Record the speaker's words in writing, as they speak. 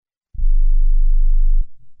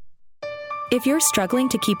If you're struggling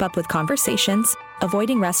to keep up with conversations,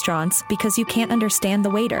 avoiding restaurants because you can't understand the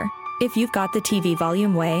waiter, if you've got the TV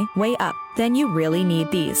volume way up, then you really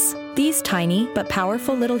need these. These tiny but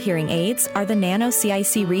powerful little hearing aids are the Nano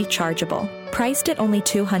CIC Rechargeable, priced at only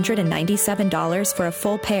 $297 for a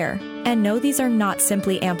full pair. And no, these are not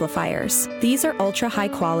simply amplifiers. These are ultra high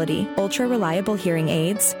quality, ultra reliable hearing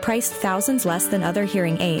aids, priced thousands less than other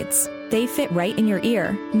hearing aids. They fit right in your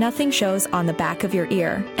ear, nothing shows on the back of your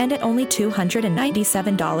ear, and at only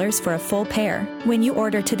 $297 for a full pair. When you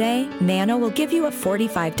order today, Nano will give you a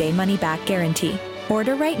 45-day money-back guarantee.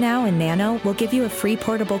 Order right now and Nano will give you a free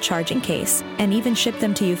portable charging case and even ship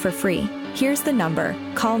them to you for free. Here's the number.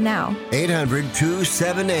 Call now.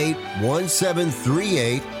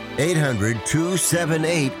 800-278-1738.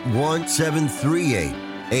 800-278-1738.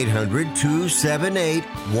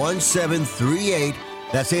 800-278-1738.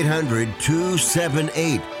 That's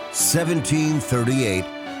 800-278-1738.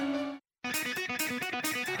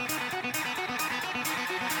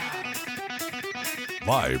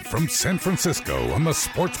 Live from San Francisco on the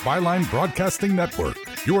Sports Byline Broadcasting Network,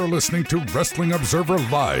 you are listening to Wrestling Observer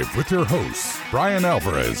Live with your hosts, Bryan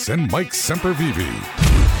Alvarez and Mike Sempervive.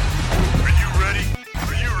 Are you ready?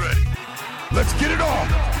 Are you ready? Let's get it on!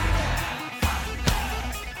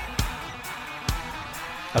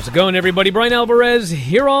 How's it going, everybody? Bryan Alvarez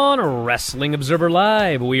here on Wrestling Observer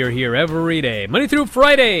Live. We are here every day, Monday through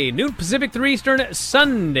Friday, noon Pacific, 3 Eastern,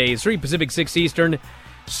 Sundays, 3 Pacific, 6 Eastern,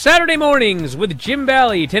 Saturday mornings with Jim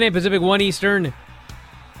Valley, 10 a.m. Pacific, 1 Eastern.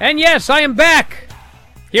 And yes, I am back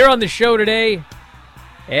here on the show today,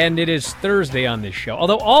 and it is Thursday on this show.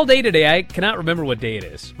 Although all day today, I cannot remember what day it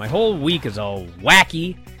is. My whole week is all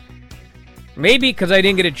wacky. Maybe because I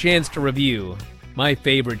didn't get a chance to review my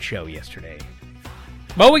favorite show yesterday.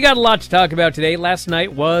 But we got a lot to talk about today. Last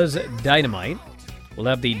night was Dynamite. We'll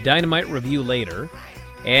have the Dynamite review later.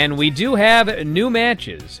 And we do have new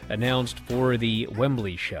matches announced for the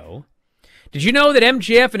Wembley show. Did you know that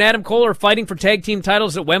MJF and Adam Cole are fighting for tag team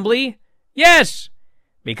titles at Wembley? Yes!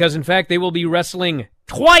 Because, in fact, they will be wrestling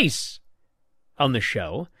twice on the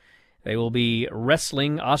show. They will be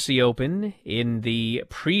wrestling Aussie Open in the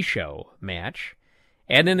pre-show match.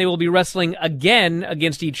 And then they will be wrestling again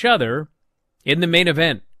against each other in the main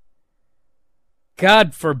event.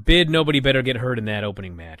 God forbid nobody better get hurt in that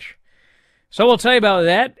opening match. So we'll tell you about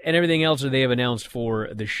that and everything else that they have announced for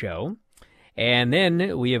the show. And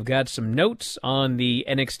then we have got some notes on the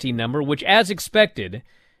NXT number, which, as expected,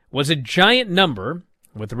 was a giant number,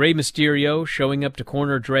 with Rey Mysterio showing up to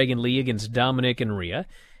corner Dragon Lee against Dominic and Rhea.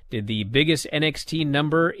 Did the biggest NXT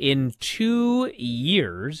number in 2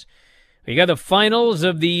 years. We got the finals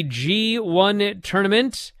of the G1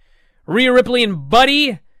 tournament. Rhea Ripley and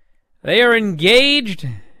Buddy, they are engaged.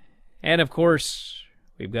 And, of course,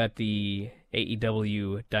 we've got the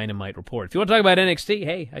AEW Dynamite report. If you want to talk about NXT,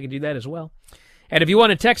 hey, I can do that as well. And if you want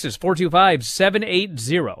to text us,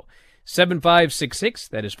 425-780-7566.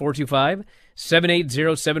 That is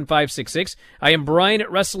 425-780-7566. I am Bryan at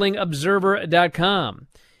WrestlingObserver.com.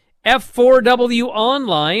 F4W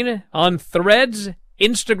Online on Threads,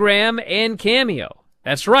 Instagram, and Cameo.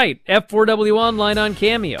 That's right, F4W Online on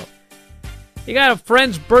Cameo. You got a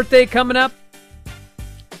friend's birthday coming up?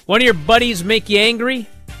 One of your buddies make you angry?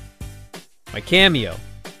 My Cameo,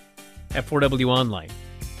 F4W Online.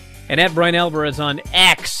 And at Bryan Alvarez on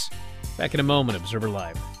X. Back in a moment, Observer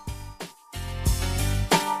Live.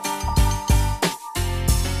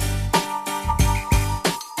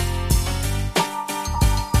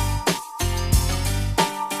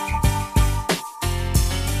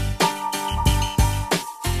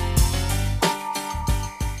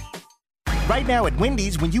 Right now at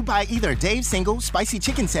Wendy's, when you buy either Dave's Single, Spicy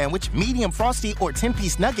Chicken Sandwich, Medium Frosty, or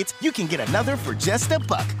 10-piece nuggets, you can get another for just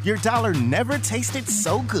 $1. Your dollar never tasted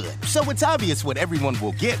so good. So it's obvious what everyone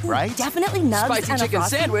will get, right? Definitely nugs Spicy and chicken a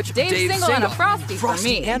Frosty. sandwich, Dave's single and a Frosty for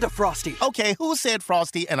me. And a Frosty. Okay, who said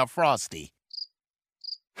Frosty and a Frosty?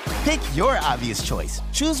 Pick your obvious choice.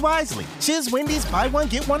 Choose wisely. Choose Wendy's, buy one,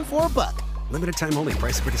 get one for $1. Limited time only.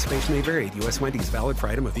 Price of participation may vary. U.S. Wendy's valid for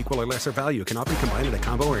item of equal or lesser value. Cannot be combined in a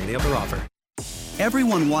combo or any other offer.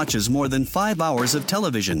 Everyone watches more than 5 hours of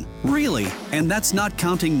television. Really? And that's not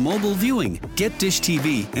counting mobile viewing. Get Dish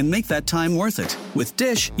TV and make that time worth it. With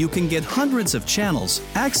Dish, you can get hundreds of channels,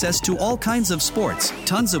 access to all kinds of sports,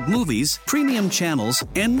 tons of movies, premium channels,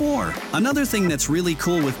 and more. Another thing that's really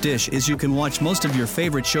cool with Dish is you can watch most of your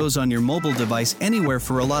favorite shows on your mobile device anywhere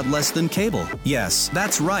for a lot less than cable. Yes,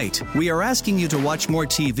 that's right. We are asking you to watch more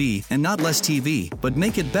TV and not less TV, but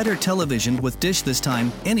make it better television with Dish this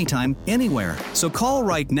time, anytime, anywhere. So call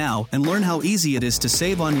right now and learn how easy it is to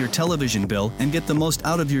save on your television bill and get the most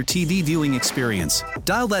out of your TV viewing experience.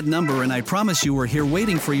 Dial that number and I promise you we're here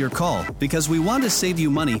waiting for your call because we want to save you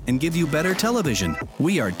money and give you better television.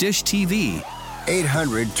 We are Dish TV.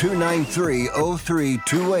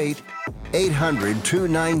 800-293-0328.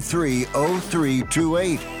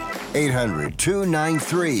 800-293-0328.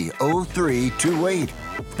 800-293-0328.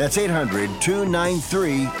 That's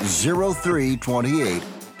 800-293-0328.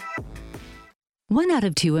 1 out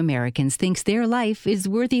of 2 Americans thinks their life is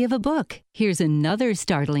worthy of a book. Here's another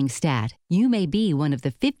startling stat. You may be one of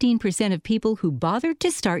the 15% of people who bothered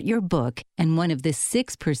to start your book and one of the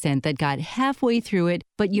 6% that got halfway through it,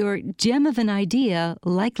 but your gem of an idea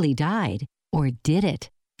likely died. Or did it?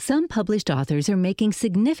 Some published authors are making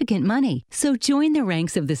significant money, so join the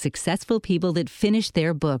ranks of the successful people that finished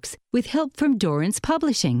their books with help from Dorrance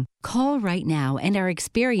Publishing. Call right now and our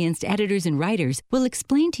experienced editors and writers will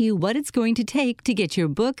explain to you what it's going to take to get your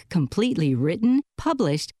book completely written,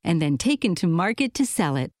 published, and then taken to market to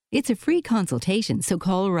sell it. It's a free consultation, so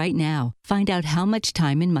call right now. Find out how much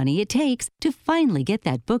time and money it takes to finally get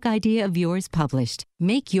that book idea of yours published.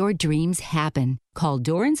 Make your dreams happen. Call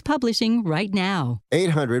Dorrance Publishing right now.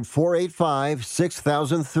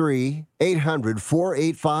 800-485-6003.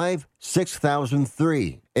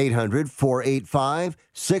 800-485-6003.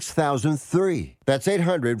 800-485-6003. That's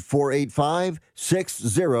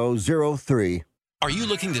 800-485-6003. Are you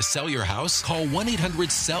looking to sell your house? Call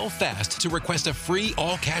 1-800-SELL-FAST to request a free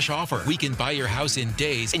all-cash offer. We can buy your house in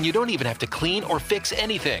days, and you don't even have to clean or fix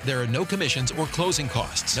anything. There are no commissions or closing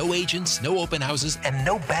costs, no agents, no open houses, and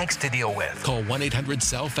no banks to deal with. Call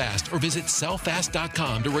 1-800-SELL-FAST or visit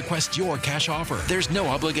sellfast.com to request your cash offer. There's no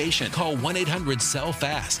obligation. Call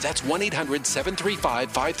 1-800-SELL-FAST. That's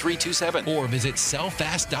 1-800-735-5327. Or visit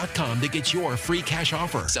sellfast.com to get your free cash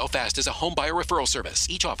offer. SellFast is a home buyer referral service.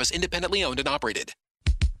 Each office independently owned and operated.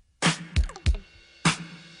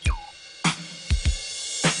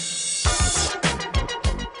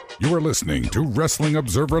 You are listening to Wrestling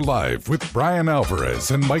Observer Live with Bryan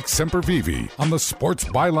Alvarez and Mike Sempervive on the Sports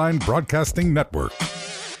Byline Broadcasting Network.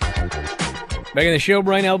 Back in the show,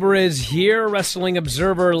 Bryan Alvarez here, Wrestling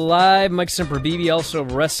Observer Live. Mike Sempervive, also of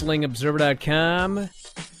WrestlingObserver.com.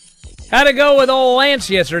 How'd it go with old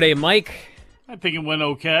Lance yesterday, Mike? I think it went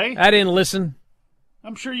okay. I didn't listen.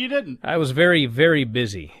 I'm sure you didn't. I was very, very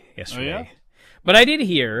busy yesterday. Oh, yeah? But I did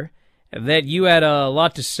hear that you had a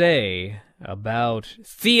lot to say about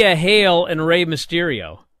Thea Hale and Rey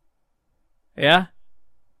Mysterio. Yeah?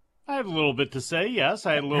 I had a little bit to say, yes.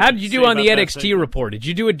 I had a little. How did you do on the NXT report? Did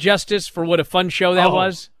you do it justice for what a fun show that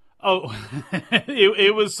was? Oh,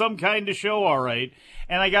 it was some kind of show, all right.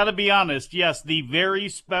 And I got to be honest, yes, the very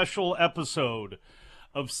special episode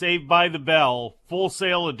of Saved by the Bell, Full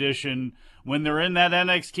Sail Edition, when they're in that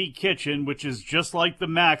NXT kitchen, which is just like the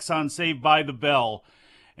Max on Saved by the Bell.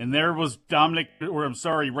 And there was Rey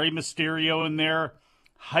Mysterio in there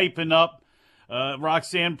hyping up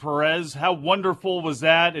Roxanne Perez. How wonderful was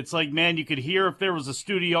that? It's like, man, you could hear if there was a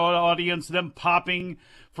studio audience, them popping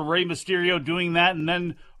for Rey Mysterio doing that. And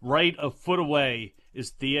then right a foot away is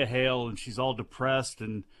Thea Hale, and she's all depressed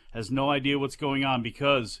and has no idea what's going on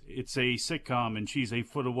because it's a sitcom and she's a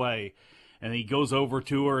foot away. And he goes over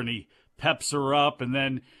to her and he peps her up, and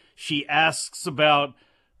then she asks about,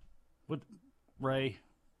 "What, Ray,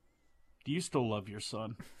 do you still love your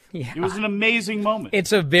son?" Yeah. It was an amazing moment.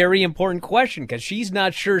 It's a very important question because she's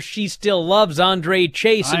not sure she still loves Andre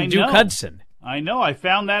Chase and Duke Hudson. I know. I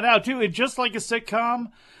found that out, too. It's just like a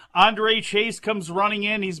sitcom. Andre Chase comes running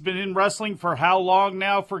in. He's been in wrestling for how long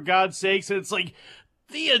now, for God's sakes? And it's like,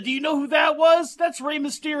 Thea, do you know who that was? That's Rey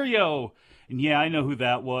Mysterio. And yeah, I know who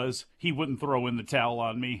that was. He wouldn't throw in the towel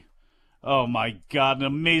on me. Oh, my God, an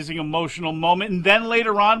amazing emotional moment. And then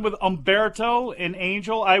later on with Umberto and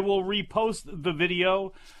Angel, I will repost the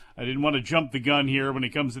video. I didn't want to jump the gun here when it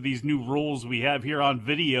comes to these new rules we have here on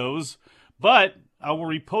videos. But I will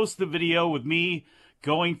repost the video with me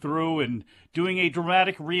going through and doing a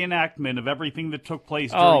dramatic reenactment of everything that took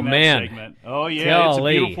place during that segment. Oh, yeah,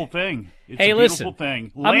 Golly. It's a beautiful thing. It's hey, a listen, beautiful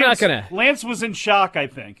thing. I'm not going to... Lance was in shock, I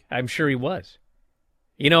think. I'm sure he was.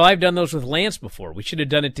 You know, I've done those with Lance before. We should have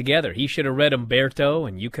done it together. He should have read Umberto,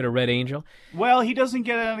 and you could have read Angel. Well, he doesn't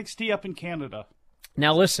get NXT up in Canada.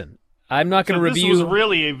 Now, listen, I'm not going to review... This was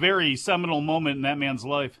really a very seminal moment in that man's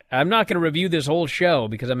life. I'm not going to review this whole show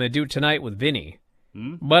because I'm going to do it tonight with Vinny.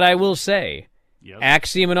 But I will say,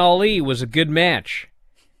 Axiom and Ali was a good match.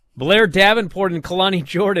 Blair Davenport and Kalani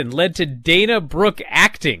Jordan led to Dana Brooke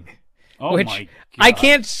acting. Oh, which my God. I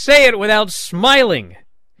can't say it without smiling.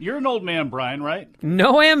 You're an old man, Bryan, right?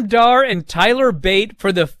 Noam Dar and Tyler Bate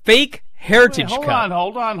for the fake Heritage Cup.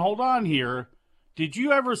 Hold on here. Did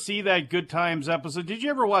you ever see that Good Times episode? Did you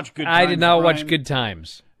ever watch Good Times? I did not Bryan? watch Good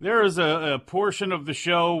Times. There is a portion of the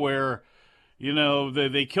show where,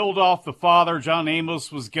 they killed off the father. John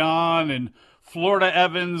Amos was gone, and Florida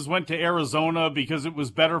Evans went to Arizona because it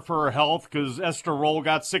was better for her health because Esther Roll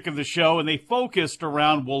got sick of the show, and they focused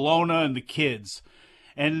around Willona and the kids.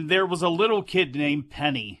 And there was a little kid named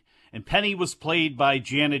Penny, and Penny was played by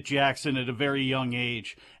Janet Jackson at a very young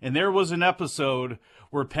age. And there was an episode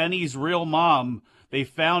where Penny's real mom, they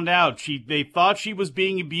found out, they thought she was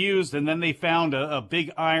being abused, and then they found a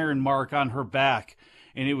big iron mark on her back.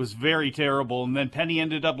 And it was very terrible. And then Penny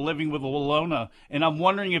ended up living with Willona. And I'm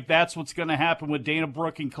wondering if that's what's going to happen with Dana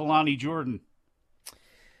Brooke and Kalani Jordan.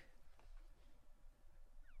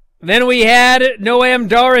 Then we had Noam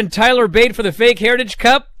Dar and Tyler Bate for the Fake Heritage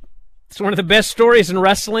Cup. It's one of the best stories in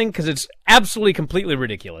wrestling because it's absolutely, completely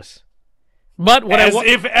ridiculous. But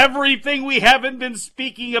if everything we haven't been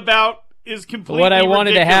speaking about is completely what I wanted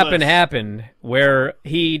ridiculous. to happen, where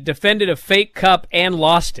he defended a fake cup and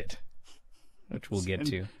lost it, which we'll get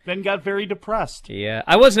to. Then got very depressed. Yeah,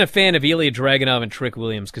 I wasn't a fan of Ilya Dragunov and Trick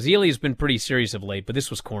Williams because Ilya's been pretty serious of late, but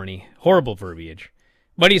this was corny. Horrible verbiage.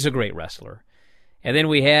 But he's a great wrestler. And then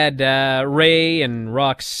we had Ray and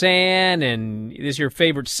Roxanne, and this is your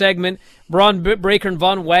favorite segment, Braun Breaker and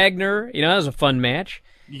Von Wagner. That was a fun match.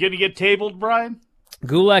 You going to get tabled, Bryan?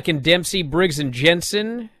 Gulak and Dempsey, Briggs and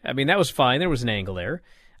Jensen. I mean, that was fine. There was an angle there.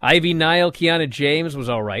 Ivy Nile, Kiana James was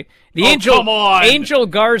all right. Come on. Angel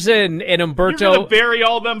Garza and Umberto. You're going to bury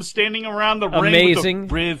all them standing around the ring with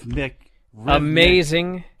the rhythmic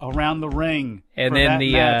amazing around the ring. And then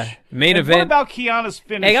the main and event. What about Kiana's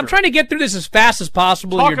finisher? Hey, I'm trying to get through this as fast as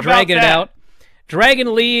possible. You're dragging it out.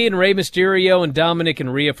 Dragon Lee and Rey Mysterio and Dominic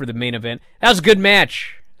and Rhea for the main event. That was a good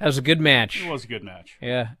match. It was a good match.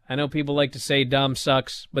 Yeah, I know people like to say Dom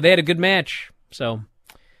sucks, but they had a good match. So,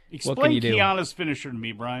 explain what can you do? Kiana's finisher to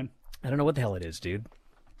me, Bryan. I don't know what the hell it is, dude.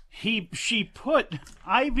 She put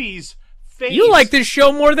Ivy's face. You like this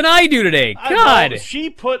show more than I do today. God. She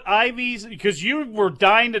put Ivy's, because you were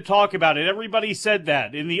dying to talk about it. Everybody said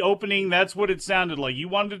that. In the opening, that's what it sounded like. You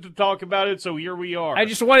wanted to talk about it, so here we are. I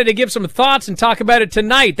just wanted to give some thoughts and talk about it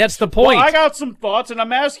tonight. That's the point. Well, I got some thoughts, and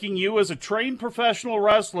I'm asking you, as a trained professional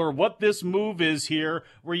wrestler, what this move is here,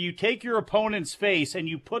 where you take your opponent's face and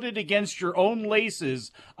you put it against your own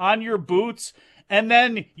laces on your boots, and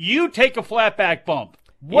then you take a flat back bump.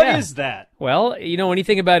 What is that? Well, you know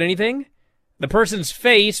anything about anything? The person's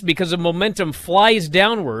face, because of momentum, flies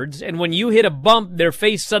downwards, and when you hit a bump, their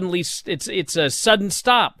face suddenly, it's a sudden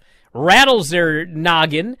stop, rattles their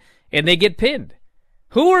noggin, and they get pinned.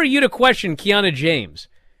 Who are you to question Kiana James?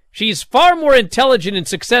 She's far more intelligent and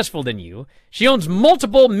successful than you. She owns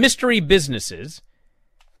multiple mystery businesses.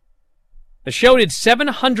 The show did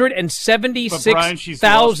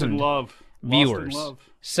 776,000 viewers.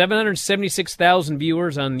 776,000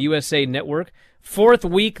 viewers on USA Network. Fourth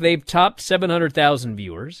week, they've topped 700,000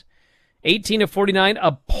 viewers. 18 to 49,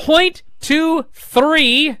 a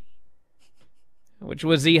 .23, which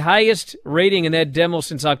was the highest rating in that demo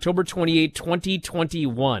since October 28,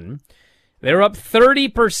 2021. They're up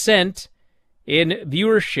 30% in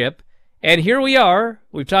viewership. And here we are.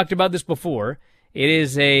 We've talked about this before. It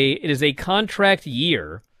is a contract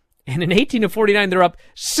year. And in 18 to 49, they're up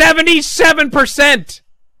 77%.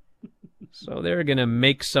 So they're going to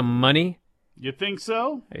make some money. You think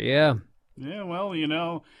so? Yeah. Yeah, well,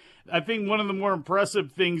 I think one of the more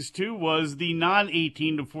impressive things, too, was the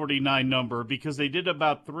non-18 to 49 number, because they did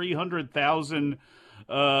about 300,000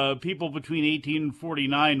 people between 18 and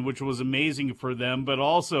 49, which was amazing for them. But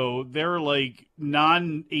also, their,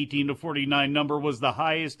 non-18 to 49 number was the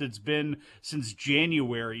highest it's been since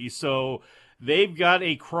January. So they've got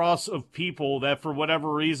a cross of people that, for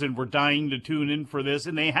whatever reason, were dying to tune in for this,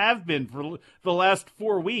 and they have been for the last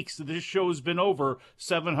 4 weeks. This show's been over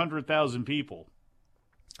 700,000 people.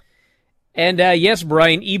 And yes,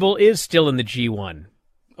 Brian, Evil is still in the G1.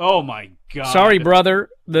 Oh, my God. Sorry, brother.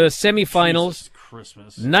 The semifinals. Jesus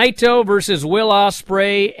Christmas. Naito versus Will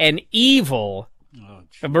Ospreay and Evil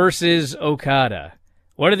versus Okada.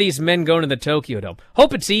 What are these men going to the Tokyo Dome?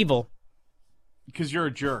 Hope it's Evil. Because you're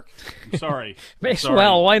a jerk. I'm sorry.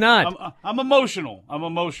 Well, why not? I'm emotional. I'm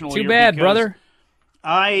emotional. Too bad, brother.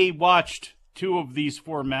 I watched 2 of these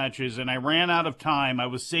 4 matches, and I ran out of time. I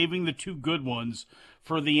was saving the 2 good ones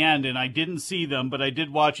for the end, and I didn't see them, but I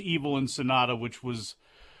did watch Evil and Sonata, which was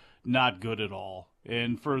not good at all.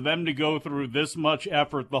 And for them to go through this much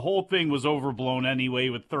effort, the whole thing was overblown anyway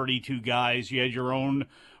with 32 guys. You had your own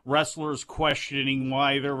wrestlers questioning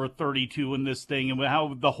why there were 32 in this thing, and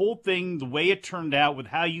how the whole thing, the way it turned out with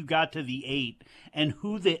how you got to the 8 and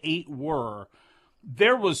who the 8 were,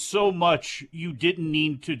 there was so much you didn't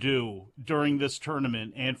need to do during this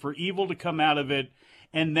tournament, and for Evil to come out of it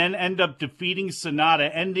and then end up defeating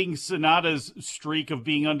Sonata, ending Sonata's streak of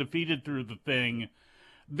being undefeated through the thing,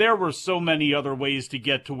 there were so many other ways to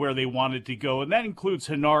get to where they wanted to go, and that includes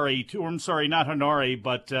Hinari, too. I'm sorry, not Hinari,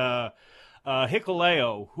 but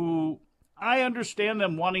Hikuleo, who I understand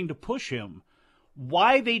them wanting to push him.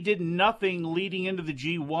 Why they did nothing leading into the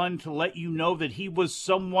G1 to let you know that he was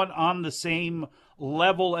somewhat on the same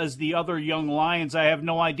level as the other young lions, I have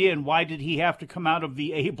no idea. And why did he have to come out of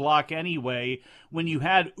the A block anyway when you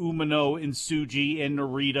had Umino and Tsuji and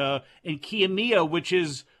Narita and Kiyomiya, which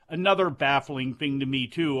is another baffling thing to me,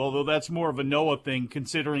 too, although that's more of a Noah thing,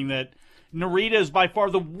 considering that Narita is by far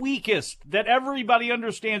the weakest, that everybody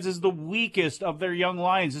understands is the weakest of their young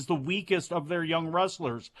lions, is the weakest of their young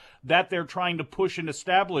wrestlers that they're trying to push and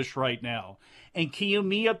establish right now. And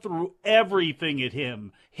Kiyomiya threw everything at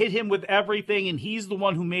him, hit him with everything, and he's the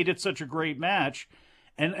one who made it such a great match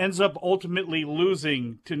and ends up ultimately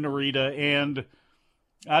losing to Narita. And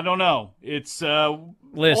I don't know. It's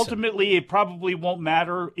ultimately, it probably won't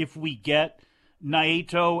matter if we get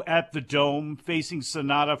Naito at the Dome facing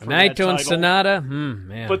Sonata for that title. Naito and Sonata?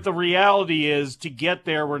 Man. But the reality is, to get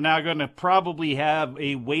there, we're now going to probably have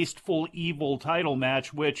a wasteful Evil title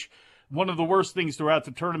match, which one of the worst things throughout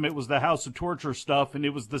the tournament was the House of Torture stuff, and it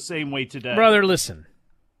was the same way today. Brother, listen.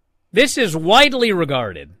 This is widely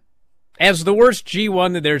regarded as the worst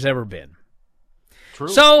G1 that there's ever been. True.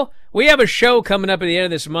 So, we have a show coming up at the end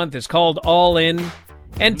of this month. It's called All In.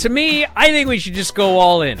 And to me, I think we should just go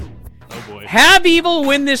all in. Oh, boy. Have Evil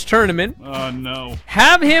win this tournament. Oh, no.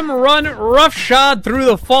 Have him run roughshod through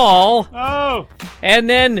the fall. Oh. And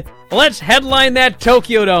then let's headline that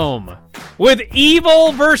Tokyo Dome with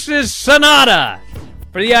Evil versus Sonata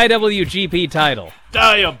for the IWGP title.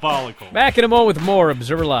 Diabolical. Back in a moment with more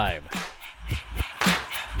Observer Live.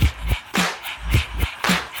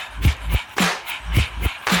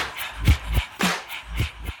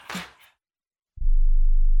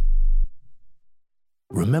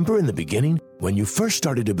 Remember in the beginning, when you first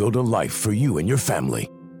started to build a life for you and your family,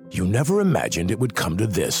 you never imagined it would come to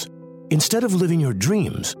this. Instead of living your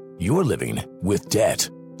dreams, you're living with debt.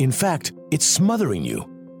 In fact, it's smothering you.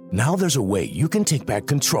 Now there's a way you can take back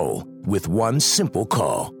control with one simple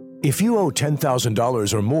call. If you owe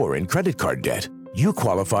 $10,000 or more in credit card debt, you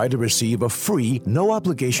qualify to receive a free,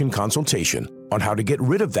 no-obligation consultation on how to get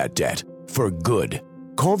rid of that debt for good.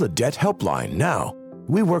 Call the Debt Helpline now.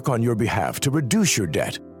 We work on your behalf to reduce your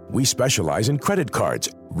debt. We specialize in credit cards,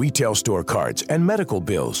 retail store cards, and medical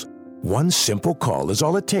bills. One simple call is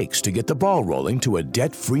all it takes to get the ball rolling to a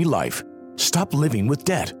debt-free life. Stop living with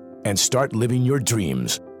debt and start living your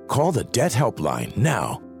dreams. Call the Debt Helpline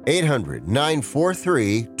now.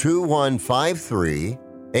 800-943-2153.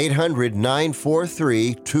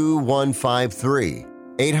 800-943-2153.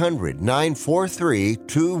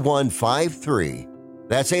 800-943-2153.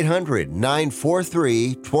 That's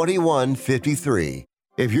 800-943-2153.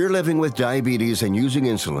 If you're living with diabetes and using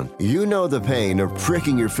insulin, you know the pain of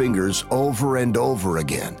pricking your fingers over and over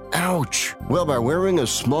again. Ouch! Well, by wearing a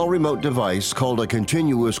small remote device called a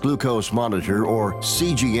continuous glucose monitor, or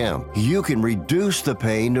CGM, you can reduce the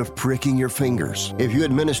pain of pricking your fingers. If you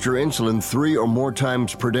administer insulin 3 or more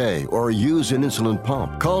times per day or use an insulin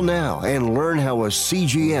pump, call now and learn how a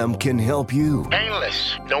CGM can help you.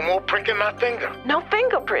 Painless. No more pricking my finger. No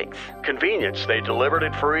finger pricks. Convenience. They delivered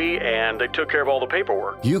it free and they took care of all the paperwork.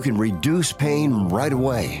 You can reduce pain right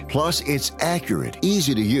away. Plus, it's accurate,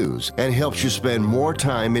 easy to use, and helps you spend more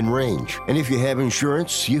time in range. And if you have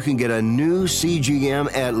insurance, you can get a new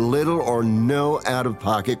CGM at little or no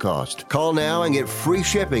out-of-pocket cost. Call now and get free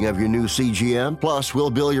shipping of your new CGM. Plus, we'll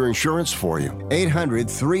bill your insurance for you.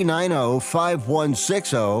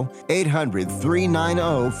 800-390-5160.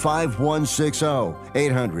 800-390-5160.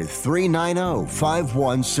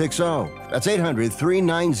 800-390-5160. That's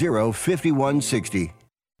 800-390-5160.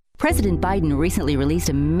 President Biden recently released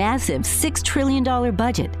a massive $6 trillion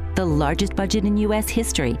budget, the largest budget in U.S.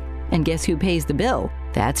 history. And guess who pays the bill?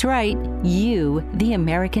 That's right, you, the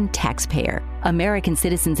American taxpayer. American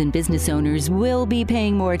citizens and business owners will be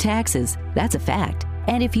paying more taxes. That's a fact.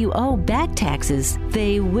 And if you owe back taxes,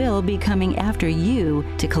 they will be coming after you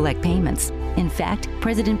to collect payments. In fact,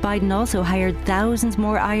 President Biden also hired thousands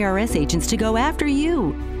more IRS agents to go after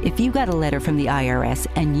you. If you got a letter from the IRS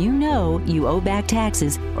and you know you owe back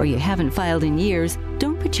taxes or you haven't filed in years,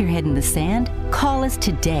 don't put your head in the sand. Call us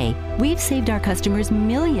today. We've saved our customers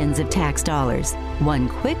millions of tax dollars. One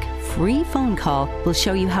quick, free phone call will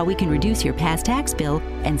show you how we can reduce your past tax bill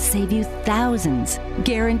and save you thousands.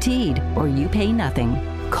 Guaranteed, or you pay nothing.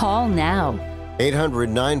 Call now.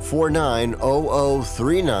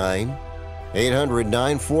 800-949-0039.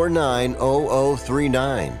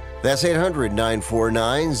 800-949-0039. That's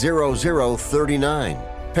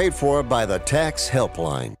 800-949-0039. Paid for by the Tax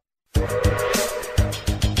Helpline.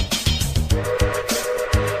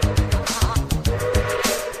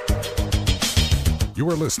 You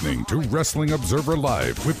are listening to Wrestling Observer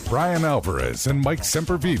Live with Bryan Alvarez and Mike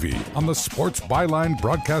Sempervive on the Sports Byline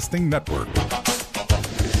Broadcasting Network.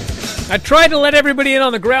 I tried to let everybody in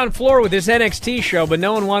on the ground floor with this NXT show, but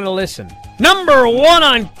no one wanted to listen. Number one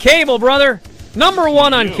on cable, brother. Number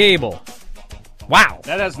one on cable. Wow.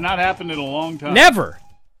 That has not happened in a long time. Never.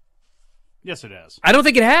 Yes, it has. I don't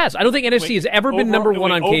think it has. I don't think NXT has ever been number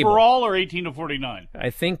one on cable. Overall or 18 to 49? I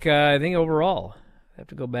think overall. I have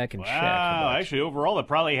to go back and check. Wow, actually, overall, it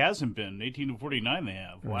probably hasn't been. 18 to 49 they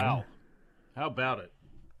have. Wow. How about it?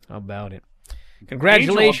 How about it?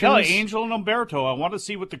 Congratulations. Angel and Umberto, I want to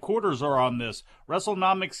see what the quarters are on this.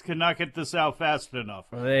 WrestleNomics cannot get this out fast enough.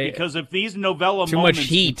 Because if these novella moments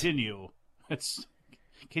continue,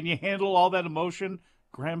 can you handle all that emotion?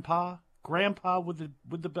 Grandpa with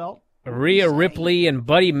the belt? Rhea Ripley and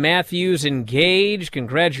Buddy Matthews engaged.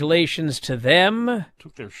 Congratulations to them.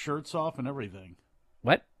 Took their shirts off and everything.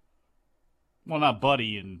 What? Well, not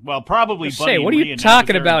Buddy probably Buddy. Say, what are you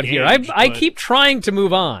talking about here? I keep trying to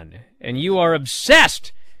move on, and you are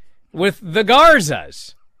obsessed with the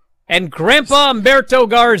Garzas and Grandpa Humberto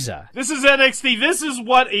Garza. This is NXT. This is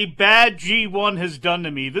what a bad G1 has done to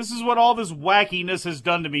me. This is what all this wackiness has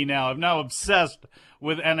done to me now. I'm now obsessed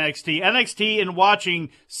with NXT. NXT and watching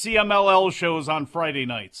CMLL shows on Friday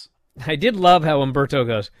nights. I did love how Humberto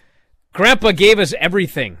goes, Grandpa gave us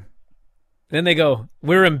everything. Then they go,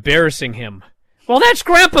 we're embarrassing him. Well, that's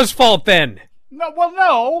Grandpa's fault then.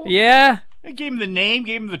 No. Yeah. They gave him the name,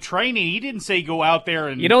 gave him the training. He didn't say go out there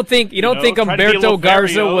and You don't think Humberto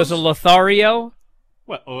Garza was a Lothario?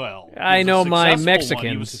 Well, I know my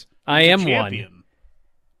Mexicans. I am one.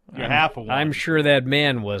 You're half a one. I'm sure that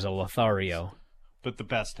man was a Lothario. But the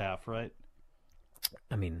best half, right?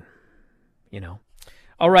 I mean,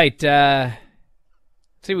 All right, let's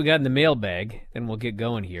see what we got in the mailbag, then we'll get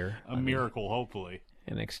going here. A miracle, hopefully.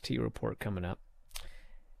 NXT report coming up.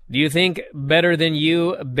 Do you think Better Than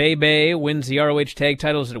You, Bebe, wins the ROH tag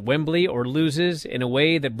titles at Wembley or loses in a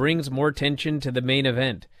way that brings more attention to the main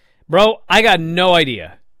event? Bro, I got no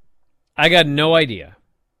idea. I do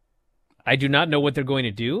not know what they're going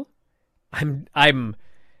to do. I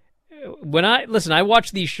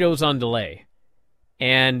watch these shows on delay.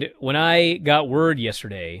 And when I got word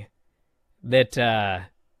yesterday that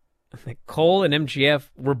Cole and MJF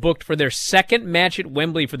were booked for their second match at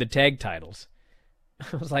Wembley for the tag titles,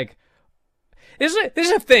 I was like, this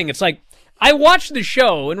is a thing. It's like, I watched the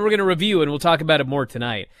show, and we're going to review, and we'll talk about it more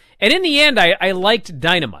tonight. And in the end, I liked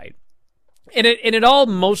Dynamite. And it all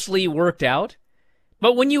mostly worked out.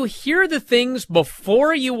 But when you hear the things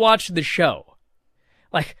before you watch the show,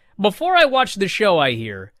 like, before I watched the show, I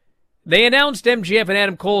hear, they announced MJF and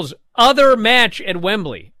Adam Cole's other match at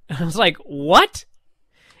Wembley. I was like, what?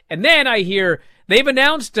 And then I hear they've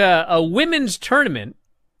announced a women's tournament,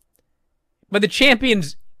 but the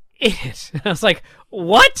champion's in it. I was like,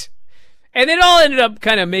 what? And it all ended up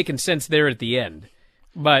kind of making sense there at the end.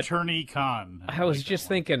 But Attorney Khan. I was just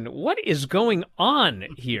thinking, what is going on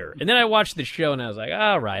here? And then I watched the show and I was like,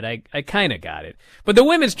 all right, I kind of got it. But the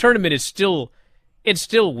women's tournament is still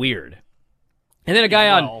weird. And then a guy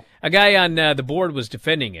on the board was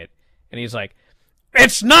defending it, and he's like,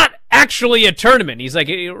 it's not actually a tournament. He's like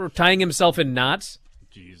tying himself in knots.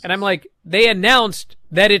 Jesus. And I'm like, they announced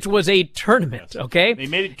that it was a tournament, okay? They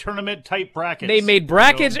made tournament-type brackets. They made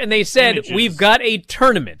brackets, and they said, we've got a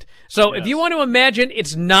tournament. So if you want to imagine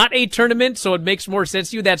it's not a tournament, so it makes more sense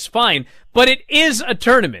to you, that's fine. But it is a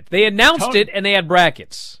tournament. They announced it, and they had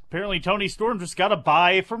brackets. Apparently, Toni Storm just got a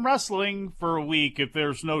bye from wrestling for a week if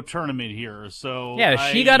there's no tournament here. So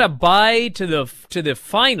yeah, she got a bye to the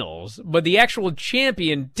finals, but the actual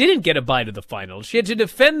champion didn't get a bye to the finals. She had to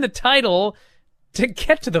defend the title to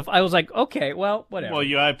get to the... I was like, okay, well, whatever.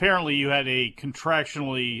 Well, apparently you had a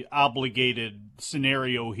contractually obligated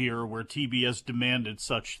scenario here where TBS demanded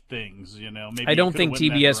such things, Maybe I don't think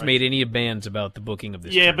TBS made any demands about the booking of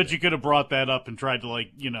this tournament. But you could have brought that up and tried to,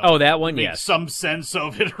 Oh, that one, make some sense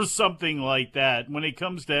of it or something like that. When it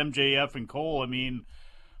comes to MJF and Cole, I mean,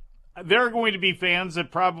 there are going to be fans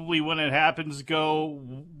that probably, when it happens, go,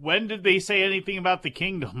 when did they say anything about the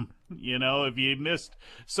Kingdom? If you missed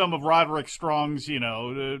some of Roderick Strong's,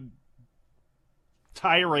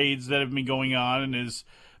 tirades that have been going on and his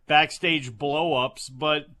backstage blow-ups.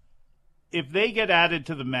 But if they get added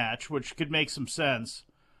to the match, which could make some sense,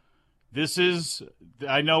 This is,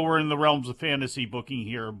 I know we're in the realms of fantasy booking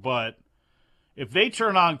here, but if they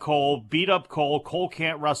turn on Cole, beat up Cole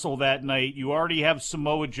can't wrestle that night. You already have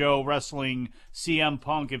Samoa Joe wrestling CM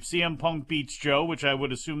Punk. If CM Punk beats Joe, which I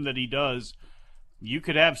would assume that he does, you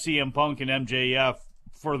could have CM Punk and MJF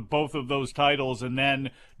for both of those titles and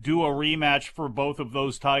then do a rematch for both of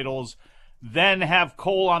those titles. Then have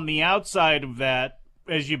Cole on the outside of that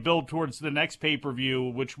as you build towards the next pay-per-view,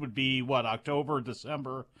 which would be, October,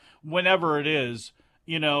 December, whenever it is.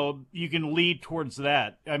 You can lead towards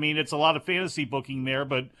that. I mean, it's a lot of fantasy booking there,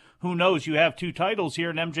 but who knows? You have two titles here,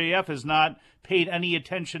 and MJF has not paid any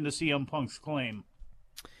attention to CM Punk's claim.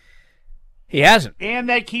 He hasn't. And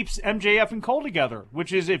that keeps MJF and Cole together,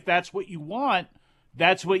 which is, if that's what you want,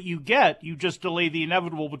 that's what you get. You just delay the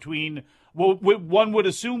inevitable between what one would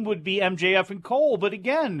assume would be MJF and Cole. But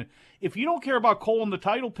again, if you don't care about Cole in the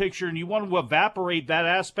title picture and you want to evaporate that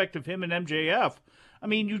aspect of him and MJF, I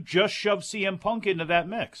mean, you just shove CM Punk into that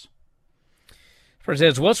mix. For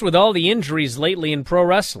says, what's with all the injuries lately in pro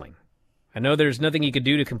wrestling? I know there's nothing you could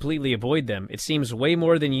do to completely avoid them. It seems way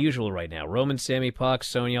more than usual right now. Roman, Sammy, Pac,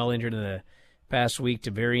 Sonya all injured in the past week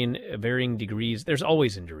to varying degrees. There's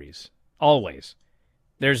always injuries. Always.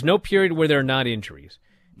 There's no period where there are not injuries.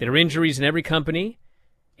 There are injuries in every company.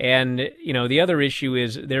 And, the other issue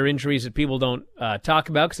is there are injuries that people don't talk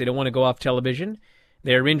about because they don't want to go off television.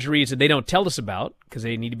 There are injuries that they don't tell us about because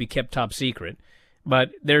they need to be kept top secret.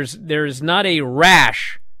 But there's not a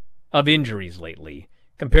rash of injuries lately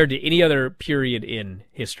compared to any other period in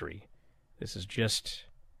history. This is just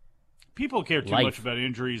people care too life. Much about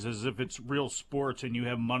injuries as if it's real sports and you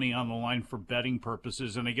have money on the line for betting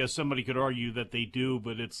purposes. And I guess somebody could argue that they do,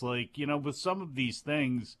 but it's like, with some of these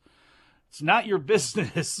things, it's not your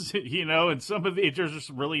business, and some of it's just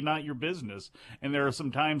really not your business. And there are some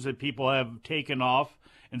times that people have taken off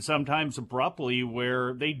and sometimes abruptly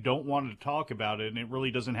where they don't want to talk about it, and it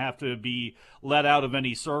really doesn't have to be let out of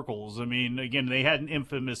any circles. I mean, again, they had an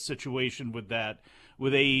infamous situation with that,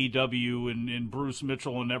 with AEW and Bruce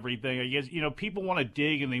Mitchell and everything. I guess, people want to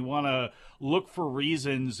dig and they want to look for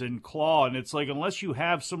reasons and claw, and it's like, unless you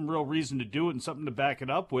have some real reason to do it and something to back it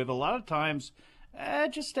up with, a lot of times,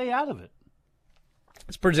 just stay out of it.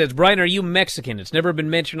 This person says, Brian, are you Mexican? It's never been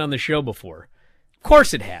mentioned on the show before. Of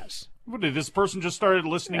course it has. What, did this person just started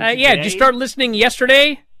listening today? Yeah, did you start listening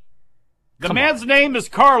yesterday? The man's name is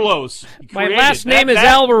Carlos. My last name is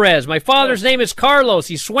Alvarez. My father's name is Carlos.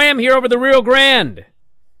 He swam here over the Rio Grande.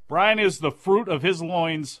 Bryan is the fruit of his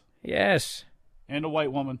loins. Yes. And a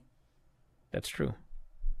white woman. That's true.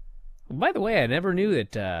 By the way, I never knew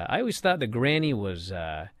that. I always thought that Granny was,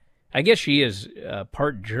 I guess she is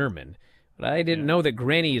part German. But I didn't know that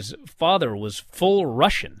Granny's father was full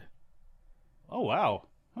Russian. Oh, wow.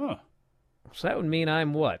 Huh. So that would mean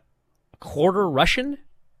I'm what? A quarter Russian?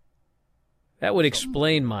 That would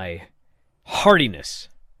explain my hardiness.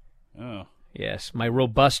 Oh. Yes, my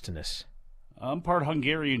robustness. I'm part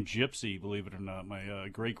Hungarian gypsy, believe it or not. My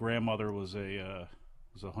great-grandmother was a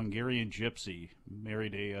Hungarian gypsy,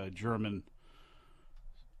 married a German.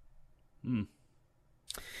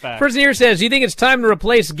 Person here says, do you think it's time to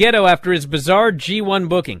replace Ghetto after his bizarre G1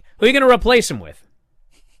 booking? Who are you going to replace him with?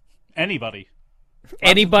 Anybody.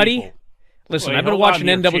 Anybody? Listen, I've been watching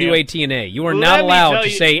NWA TNA. You are not allowed to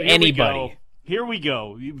say anybody. Here we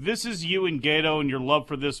go. This is you and Gato and your love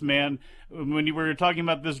for this man. When you were talking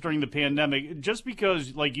about this during the pandemic, just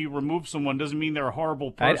because you remove someone doesn't mean they're a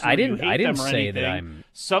horrible person. I didn't say that I'm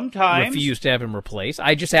sometimes refused to have him replaced.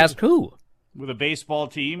 I just asked who. With a baseball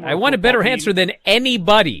team. I want a better answer than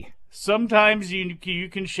anybody. Sometimes you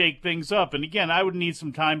can shake things up. And again, I would need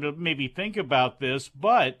some time to maybe think about this,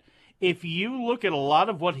 but if you look at a lot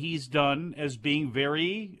of what he's done as being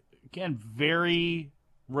very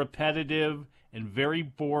repetitive and very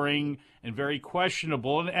boring and very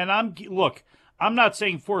questionable, and I'm not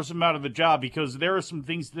saying force him out of the job, because there are some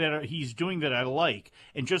things that he's doing that I like.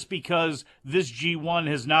 And just because this G1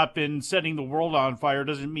 has not been setting the world on fire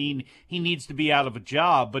doesn't mean he needs to be out of a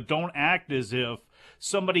job. But don't act as if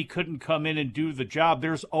somebody couldn't come in and do the job.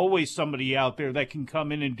 There's always somebody out there that can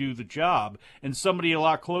come in and do the job, and somebody a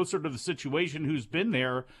lot closer to the situation who's been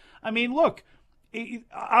there. I mean, look,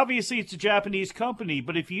 obviously it's a Japanese company,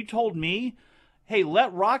 but if you told me, hey,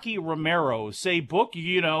 let Rocky Romero say book,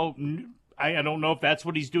 I don't know if that's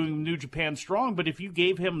what he's doing with New Japan Strong, but if you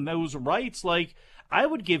gave him those rights, I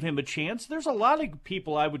would give him a chance. There's a lot of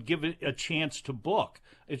people I would give a chance to book.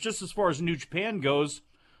 It's just as far as New Japan goes.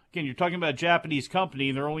 Again, you're talking about a Japanese company,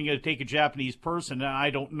 and they're only going to take a Japanese person, and I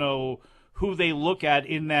don't know who they look at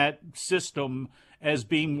in that system as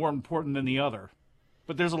being more important than the other.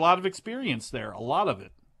 But there's a lot of experience there, a lot of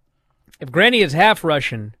it. If Granny is half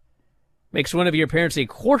Russian, Makes one of your parents a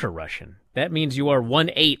quarter Russian. That means you are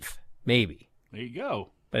 1/8, maybe. There you go.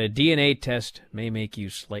 But a DNA test may make you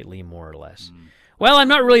slightly more or less. Well, I'm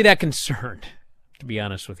not really that concerned, to be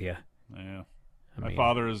honest with you. Yeah. My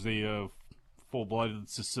father is the full-blooded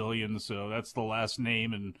Sicilian, so that's the last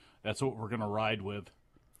name, and that's what we're going to ride with.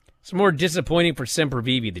 It's more disappointing for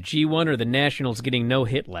Sempervive, the G1 or the Nationals getting no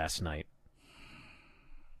hit last night.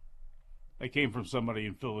 I came from somebody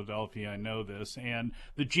in Philadelphia, I know this, and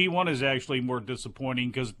the G1 is actually more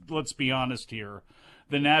disappointing because, let's be honest here,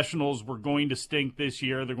 the Nationals were going to stink this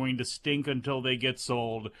year. They're going to stink until they get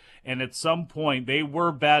sold, and at some point they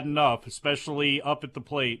were bad enough, especially up at the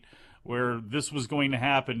plate, where this was going to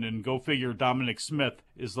happen, and go figure Dominic Smith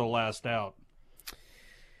is the last out.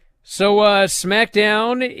 So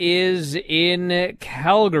SmackDown is in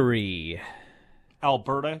Calgary.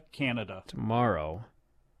 Alberta, Canada. Tomorrow.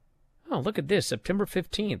 Oh, look at this, September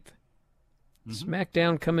 15th.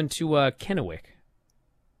 SmackDown coming to Kennewick.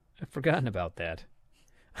 I've forgotten about that.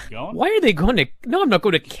 Going? Why are they going to... No, I'm not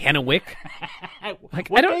going to Kennewick.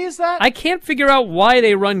 What day is that? I can't figure out why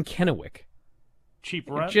they run Kennewick. Cheap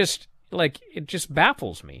rent? It just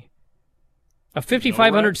baffles me. A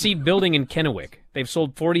 5,500-seat building in Kennewick. They've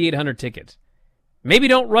sold 4,800 tickets. Maybe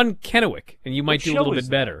don't run Kennewick, and you might do a little bit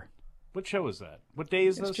better. What show is that? What day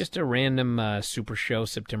is this? It's just a random super show,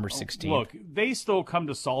 September 16th. Look, they still come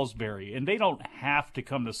to Salisbury, and they don't have to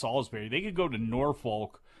come to Salisbury. They could go to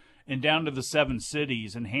Norfolk and down to the Seven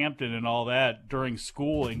Cities and Hampton and all that during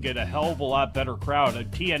school and get a hell of a lot better crowd.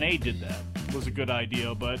 TNA did that. It was a good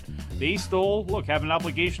idea, but they still, have an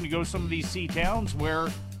obligation to go to some of these sea towns where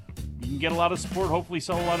you can get a lot of support, hopefully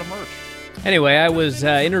sell a lot of merch. Anyway, I was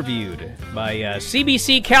interviewed by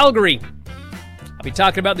CBC Calgary. I'll be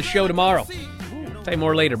talking about the show tomorrow. Tell you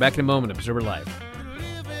more later. Back in a moment. Observer Live.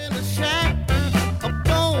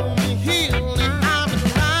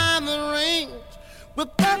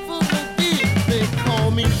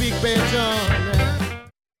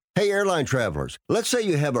 Hey, airline travelers, let's say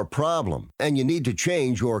you have a problem and you need to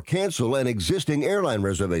change or cancel an existing airline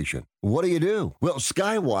reservation. What do? Well,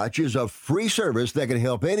 Skywatch is a free service that can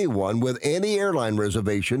help anyone with any airline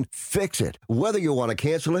reservation fix it. Whether you want to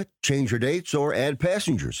cancel it, change your dates, or add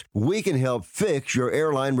passengers, we can help fix your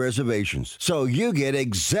airline reservations so you get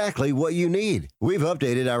exactly what you need. We've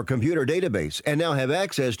updated our computer database and now have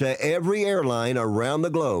access to every airline around the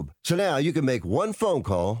globe. So now you can make one phone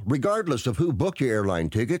call regardless of who booked your airline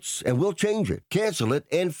tickets, and we'll change it, cancel it,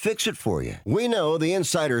 and fix it for you. We know the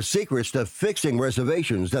insider secrets to fixing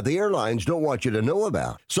reservations that the airlines don't want you to know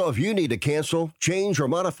about. So if you need to cancel, change, or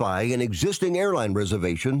modify an existing airline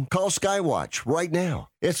reservation, call Skywatch right now.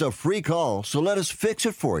 It's a free call, so let us fix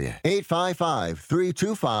it for you.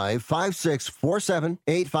 855-325-5647.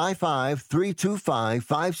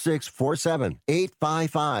 855-325-5647.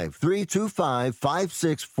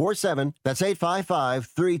 855-325-5647. That's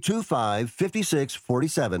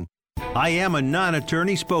 855-325-5647. I am a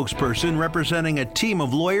non-attorney spokesperson representing a team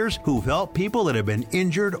of lawyers who've helped people that have been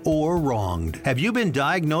injured or wronged. Have you been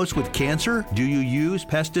diagnosed with cancer? Do you use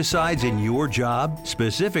pesticides in your job?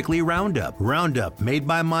 Specifically Roundup. Roundup, made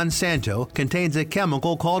by Monsanto, contains a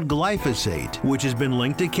chemical called glyphosate, which has been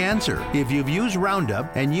linked to cancer. If you've used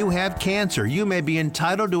Roundup and you have cancer, you may be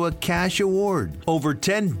entitled to a cash award. Over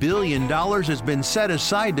 $10 billion has been set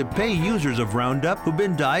aside to pay users of Roundup who've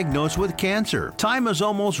been diagnosed with cancer. Time is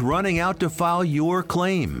almost running out to file your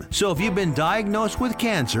claim. So if you've been diagnosed with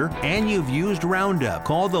cancer and you've used Roundup,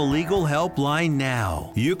 call the legal helpline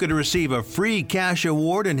now. You could receive a free cash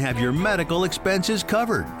award and have your medical expenses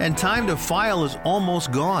covered. And time to file is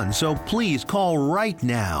almost gone, so please call right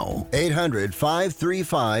now.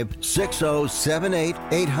 800-535-6078.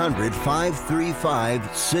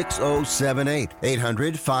 800-535-6078.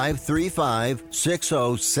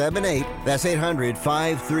 800-535-6078. That's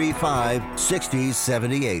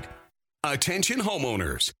 800-535-6078. Attention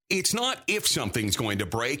homeowners. It's not if something's going to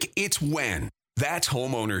break, it's when. That's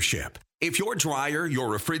homeownership. If your dryer, your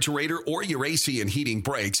refrigerator, or your AC and heating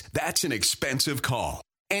breaks, that's an expensive call.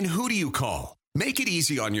 And who do you call? Make it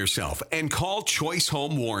easy on yourself and call Choice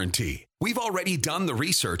Home Warranty. We've already done the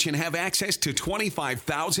research and have access to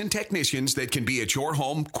 25,000 technicians that can be at your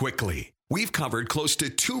home quickly. We've covered close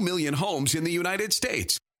to 2 million homes in the United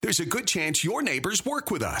States. There's a good chance your neighbors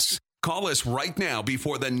work with us. Call us right now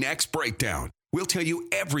before the next breakdown. We'll tell you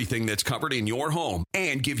everything that's covered in your home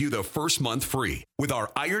and give you the first month free with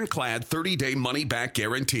our ironclad 30-day money-back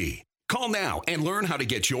guarantee. Call now and learn how to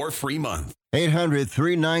get your free month.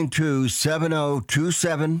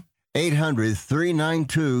 800-392-7027.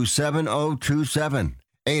 800-392-7027.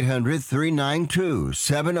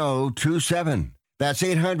 800-392-7027. That's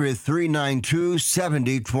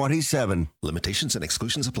 800-392-7027. Limitations and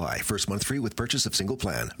exclusions apply. First month free with purchase of single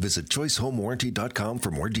plan. Visit choicehomewarranty.com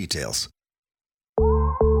for more details.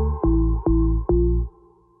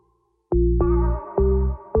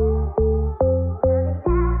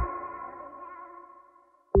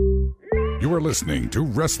 You are listening to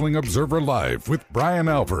Wrestling Observer Live with Bryan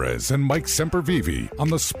Alvarez and Mike Sempervive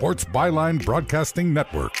on the Sports Byline Broadcasting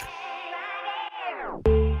Network.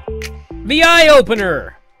 The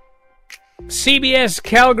eye-opener, CBS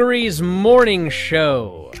Calgary's morning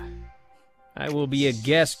show. I will be a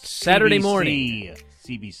guest Saturday morning.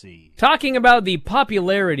 CBC. Talking about the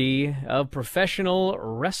popularity of professional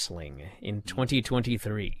wrestling in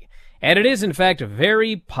 2023. And it is, in fact,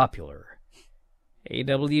 very popular. AW,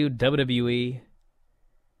 WWE,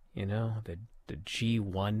 you know, the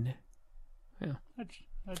G1. Yeah.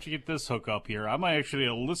 How'd you get this hook up here? I'm actually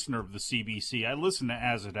a listener of the CBC. I listen to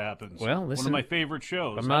As It Happens. Well, listen. One of my favorite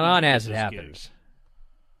shows. I'm not on As It Happens.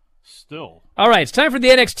 Still. All right, it's time for the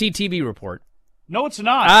NXT TV report. No, it's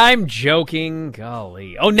not. I'm joking.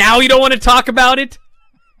 Golly. Oh, now you don't want to talk about it?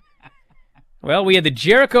 Well, we had the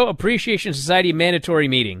Jericho Appreciation Society mandatory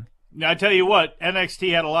meeting. Now, I tell you what,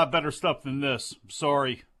 NXT had a lot better stuff than this.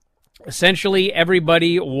 Sorry. Essentially,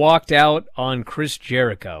 everybody walked out on Chris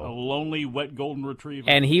Jericho. A lonely, wet golden retriever.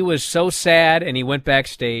 And he was so sad, and he went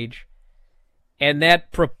backstage. And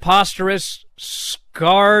that preposterous,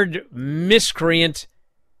 scarred miscreant,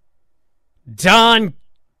 Don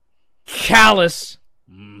Callis,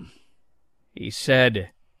 he said,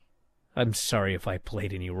 "I'm sorry if I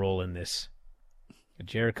played any role in this." But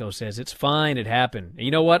Jericho says, "It's fine, it happened. And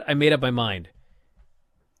you know what? I made up my mind.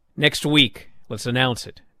 Next week, let's announce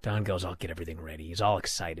it." Don goes, "I'll get everything ready." He's all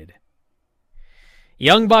excited.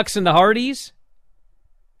 Young Bucks and the Hardys.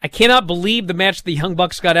 I cannot believe the match the Young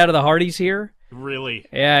Bucks got out of the Hardys here. Really?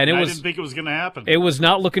 Yeah, and I didn't think it was going to happen. It was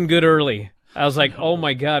not looking good early. I was like, oh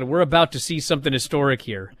my God, we're about to see something historic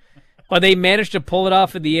here. But they managed to pull it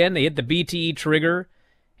off at the end. They hit the BTE trigger.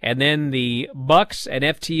 And then the Bucks and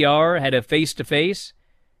FTR had a face-to-face.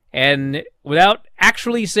 And without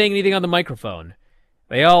actually saying anything on the microphone,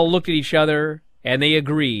 they all looked at each other, and they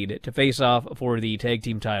agreed to face off for the tag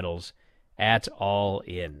team titles at All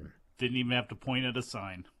In. Didn't even have to point at a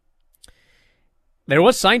sign. There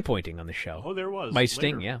was sign pointing on the show. Oh, there was. By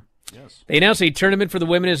Sting, yeah. Yes. They announced a tournament for the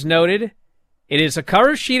women as noted. It is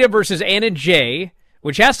Hikaru Shida versus Anna Jay,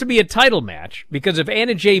 which has to be a title match, because if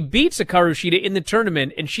Anna Jay beats Hikaru Shida in the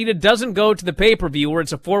tournament and Shida doesn't go to the pay-per-view where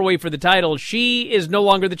it's a four-way for the title, she is no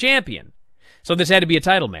longer the champion. So this had to be a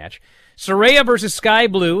title match. Saraya versus Sky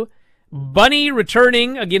Blue, Bunny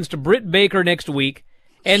returning against Britt Baker next week,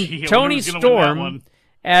 and Toni Storm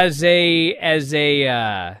as a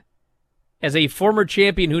former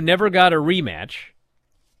champion who never got a rematch,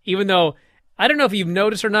 even though, I don't know if you've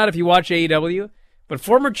noticed or not if you watch AEW, but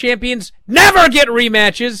former champions never get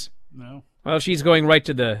rematches. No. Well, she's going right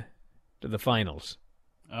to the finals.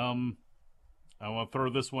 I want to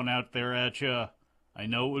throw this one out there at you. I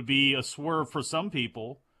know it would be a swerve for some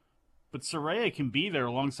people, but Saraya can be there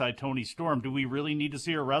alongside Toni Storm. Do we really need to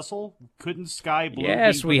see her wrestle? Couldn't Sky Blue?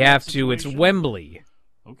 Yes, we have to. It's Wembley.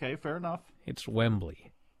 Okay, fair enough. It's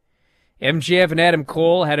Wembley. MJF and Adam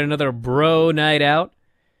Cole had another bro night out.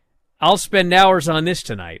 I'll spend hours on this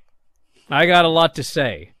tonight. I got a lot to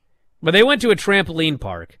say. But they went to a trampoline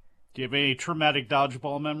park. Do you have any traumatic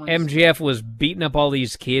dodgeball memories? MJF was beating up all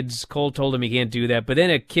these kids. Cole told him he can't do that. But then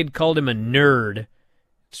a kid called him a nerd.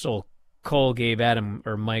 So Cole gave Adam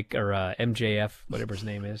or Mike or MJF, whatever his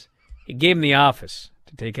name is, he gave him the office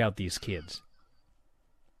to take out these kids.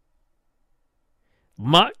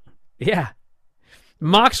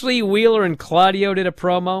 Moxley, Wheeler, and Claudio did a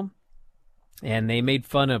promo, and they made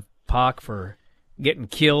fun of Pac for getting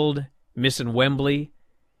killed, missing Wembley.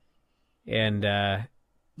 And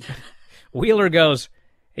Wheeler goes,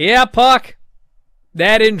 "Yeah, Pac,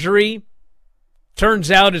 that injury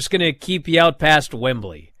turns out it's going to keep you out past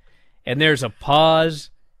Wembley." And there's a pause,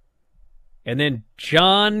 and then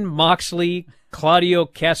John, Moxley, Claudio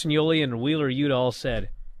Castagnoli, and Wheeler Yuta all said,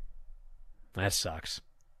 "That sucks."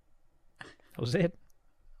 That was it.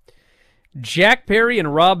 Jack Perry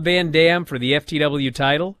and Rob Van Dam for the FTW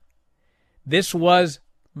title. This was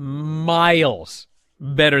miles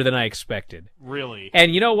better than I expected. Really?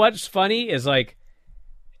 And you know what's funny is, like,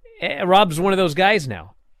 Rob's one of those guys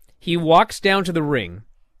now. He walks down to the ring.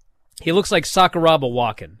 He looks like Sakuraba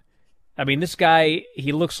walking. I mean, this guy,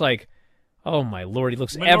 he looks like, oh my Lord, he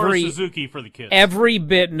looks Minoru Suzuki for the kids. Every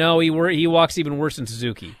bit, no, he walks even worse than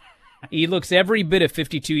Suzuki. He looks every bit of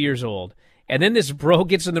 52 years old. And then this bro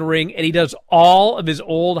gets in the ring, and he does all of his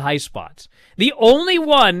old high spots. The only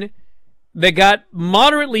one that got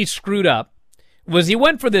moderately screwed up was he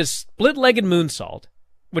went for this split-legged moonsault,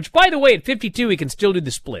 which, by the way, at 52, he can still do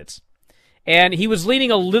the splits. And he was leaning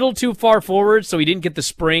a little too far forward, so he didn't get the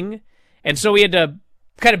spring. And so he had to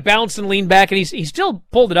kind of bounce and lean back, and he still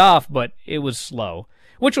pulled it off, but it was slow,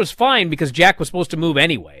 which was fine because Jack was supposed to move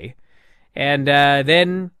anyway. And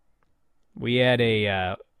then we had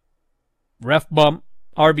a ref bump.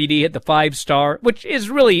 RVD hit the 5-star, which is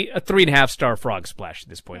really a 3.5-star frog splash at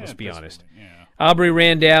this point, let's be honest. Yeah. Aubrey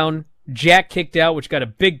ran down. Jack kicked out, which got a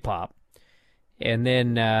big pop. And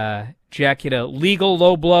then Jack hit a legal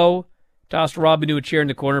low blow, tossed Rob into a chair in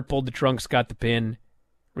the corner, pulled the trunks, got the pin,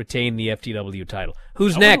 retained the FTW title.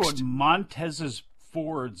 Who's next? What Montez's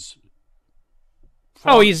Ford's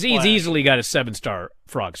he's easily got a 7-star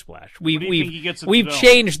frog splash. We've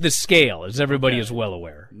changed the scale, as everybody is well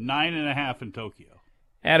aware. 9.5 in Tokyo.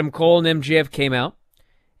 Adam Cole and MJF came out,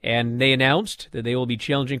 and they announced that they will be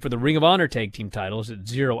challenging for the Ring of Honor Tag Team titles at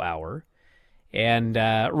 0 Hour. And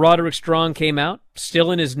Roderick Strong came out,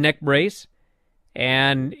 still in his neck brace,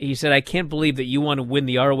 and he said, I can't believe that you want to win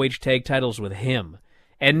the ROH Tag titles with him,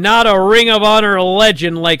 and not a Ring of Honor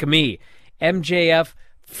legend like me. MJF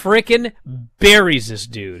frickin' buries this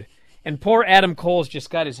dude. And poor Adam Cole's just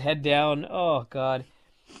got his head down. Oh, God.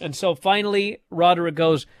 And so finally, Roderick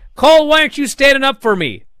goes, Cole, why aren't you standing up for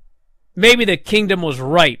me? Maybe the Kingdom was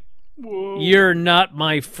right. Whoa. You're not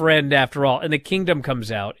my friend after all. And the Kingdom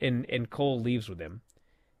comes out, and Cole leaves with him.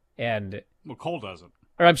 And Cole doesn't.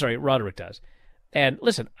 Or I'm sorry, Roderick does. And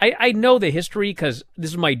listen, I know the history because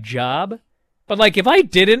this is my job. But, like, if I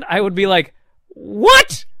didn't, I would be like,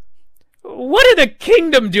 what? What are the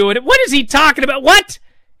Kingdom doing? What is he talking about? What?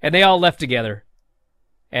 And they all left together.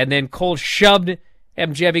 And then Cole shoved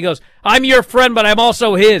MJF. He goes, I'm your friend, but I'm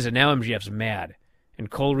also his. And now MJF's mad. And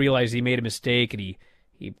Cole realized he made a mistake, and he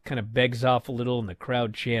kind of begs off a little, and the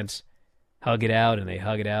crowd chants, hug it out, and they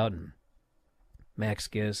hug it out. And Max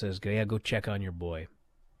Giz says, yeah, go check on your boy.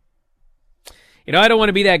 You know, I don't want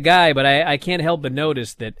to be that guy, but I can't help but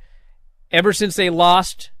notice that ever since they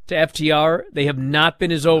lost to FTR, they have not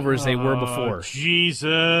been as over as they were before.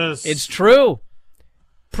 Jesus. It's true.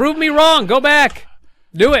 Prove me wrong. Go back.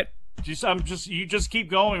 Do it. You just keep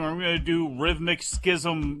going. We're going to do rhythmic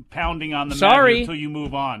schism pounding on the mat until you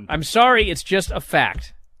move on. I'm sorry. It's just a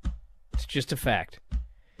fact. It's just a fact.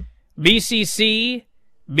 BCC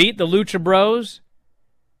beat the Lucha Bros.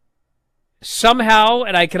 Somehow,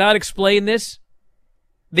 and I cannot explain this,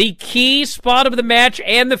 the key spot of the match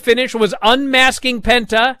and the finish was unmasking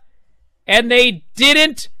Penta, and they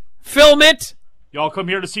didn't film it. Y'all come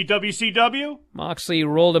here to see WCW? Moxley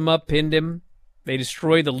rolled him up, pinned him. They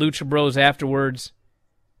destroyed the Lucha Bros afterwards.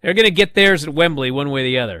 They're going to get theirs at Wembley one way or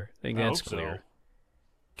the other. I think that's clear. So.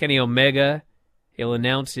 Kenny Omega, he'll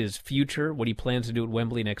announce his future, what he plans to do at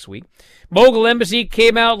Wembley next week. Mogul Embassy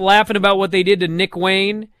came out laughing about what they did to Nick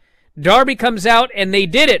Wayne. Darby comes out, and they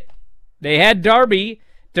did it. They had Darby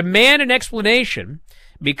demand an explanation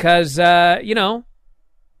because,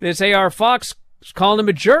 this AR Fox is calling him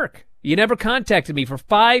a jerk. You never contacted me for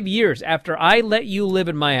 5 years after I let you live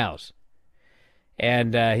in my house.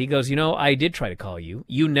 And he goes, I did try to call you.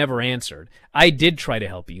 You never answered. I did try to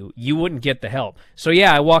help you. You wouldn't get the help. So,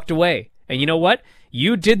 yeah, I walked away. And you know what?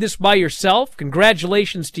 You did this by yourself.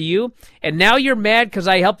 Congratulations to you. And now you're mad because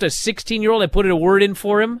I helped a 16-year-old. I put a word in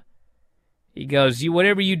for him. He goes,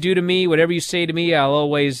 whatever you do to me, whatever you say to me, I'll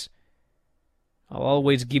always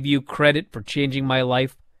give you credit for changing my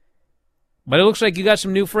life. But it looks like you got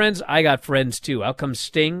some new friends. I got friends, too. Out comes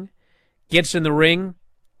Sting, gets in the ring,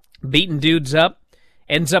 beating dudes up,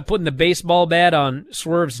 ends up putting the baseball bat on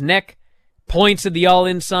Swerve's neck, points at the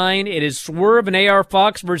all-in sign. It is Swerve and AR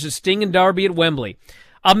Fox versus Sting and Darby at Wembley.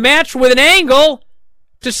 A match with an angle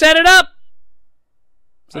to set it up.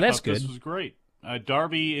 So that's good. This was great.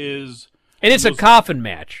 Darby is... And it's a coffin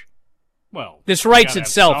match. Well, this writes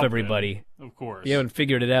itself, everybody. Of course. You haven't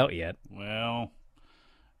figured it out yet. Well,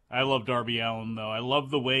 I love Darby Allin, though. I love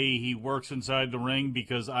the way he works inside the ring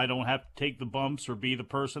because I don't have to take the bumps or be the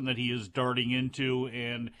person that he is darting into.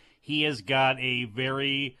 And he has got a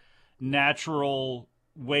very natural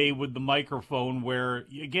way with the microphone where,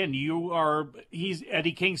 again, he's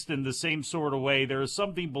Eddie Kingston the same sort of way. There's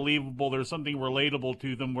something believable, there's something relatable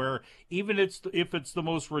to them where even if it's the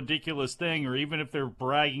most ridiculous thing or even if they're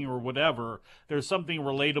bragging or whatever, there's something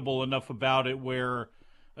relatable enough about it where,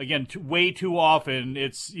 again, way too often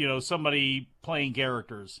it's, somebody playing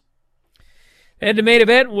characters. And the main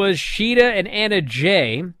event was Shida and Anna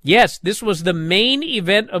Jay. Yes, this was the main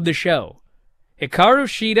event of the show. Hikaru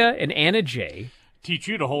Shida and Anna Jay. Teach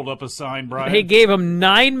you to hold up a sign, Brian. They gave him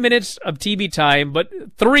 9 minutes of TV time, but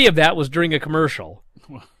 3 of that was during a commercial.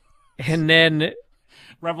 And then,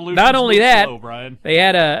 Revolution's not only that, slow, Brian. they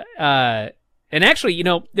had and actually,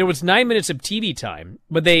 there was 9 minutes of TV time,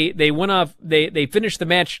 but they went off, they finished the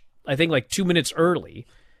match, I think, like 2 minutes early.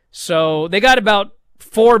 So they got about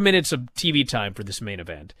 4 minutes of TV time for this main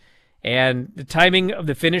event. And the timing of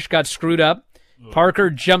the finish got screwed up. Parker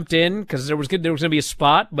jumped in because there was going to be a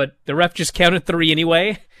spot, but the ref just counted 3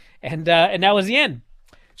 anyway. And that was the end.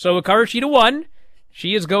 So Hikaru Shida won.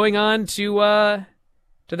 She is going on to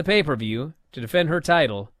the pay-per-view to defend her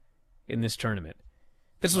title in this tournament.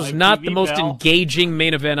 This was not the most engaging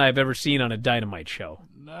main event I've ever seen on a Dynamite show.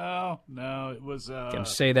 No, it was... Can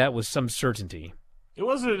say that with some certainty. It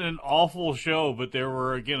wasn't an awful show, but there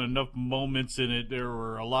were, again, enough moments in it. There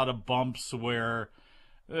were a lot of bumps where,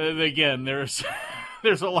 again, there's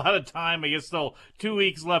a lot of time. I guess still 2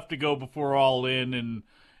 weeks left to go before All In, and,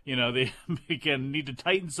 they, again, need to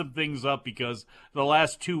tighten some things up because the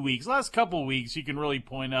last couple weeks, you can really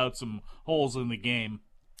point out some holes in the game.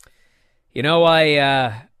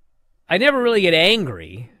 I never really get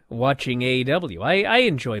angry watching AEW. I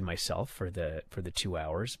enjoyed myself for the 2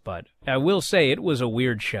 hours, but I will say it was a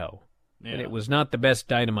weird show. Yeah. And it was not the best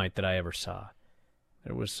Dynamite that I ever saw.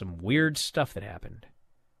 There was some weird stuff that happened.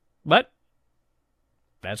 But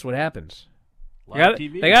that's what happens.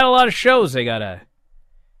 They got a lot of shows they gotta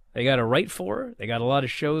write for. They got a lot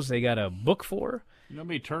of shows they gotta book for. You know how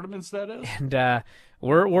many tournaments that is? And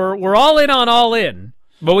we're all in on All In.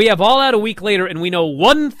 But we have All Out a week later, and we know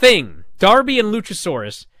one thing, Darby and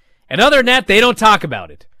Luchasaurus, and other than that, they don't talk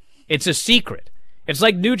about it. It's a secret. It's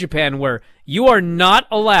like New Japan, where you are not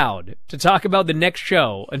allowed to talk about the next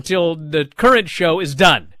show until the current show is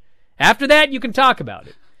done. After that, you can talk about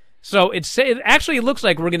it. So it actually looks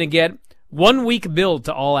like we're going to get 1 week build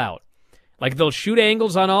to All Out. Like they'll shoot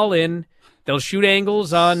angles on All In, they'll shoot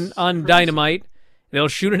angles on Dynamite, they'll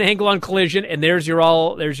shoot an angle on Collision, and there's your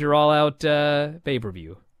all out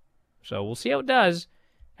pay-per-view. So we'll see how it does.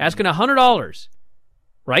 Asking $100,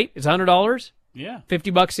 right? It's $100. Yeah,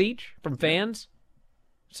 $50 each from fans.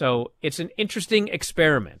 So it's an interesting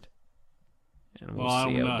experiment. And we'll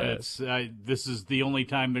see how it does. This is the only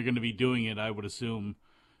time they're going to be doing it, I would assume.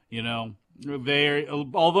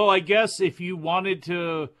 Although I guess if you wanted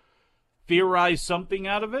to theorize something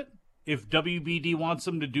out of it, if WBD wants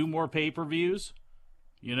them to do more pay-per-views.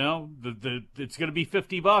 It's going to be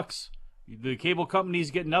 $50. The cable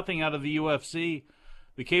companies get nothing out of the UFC.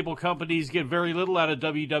 The cable companies get very little out of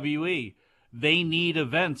WWE. They need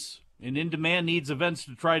events, and In Demand needs events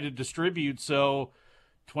to try to distribute. So,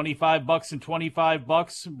 $25 and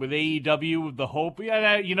 $25 with AEW with the hope.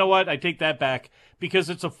 Yeah, you know what? I take that back because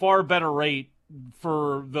it's a far better rate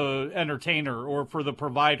for the entertainer or for the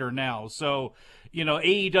provider now. So,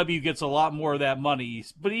 AEW gets a lot more of that money,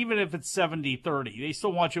 but even if it's 70-30, they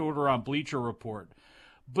still want you to order on Bleacher Report.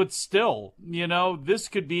 But still, this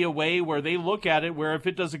could be a way where they look at it where if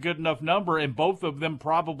it does a good enough number, and both of them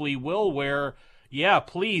probably will, where, yeah,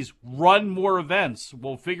 please run more events.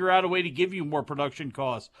 We'll figure out a way to give you more production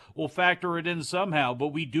costs. We'll factor it in somehow,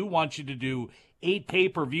 but we do want you to do 8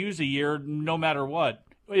 pay-per-views a year no matter what,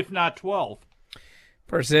 if not 12.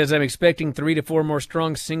 Person says, I'm expecting 3 to 4 more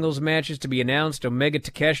strong singles matches to be announced. Omega,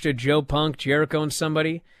 Takeshita, Joe Punk, Jericho, and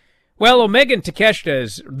somebody. Well, Omega and Takeshita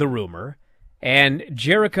is the rumor. And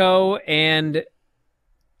Jericho and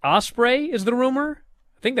Ospreay is the rumor.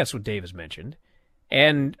 I think that's what Dave has mentioned.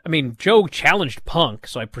 And, Joe challenged Punk,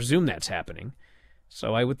 so I presume that's happening.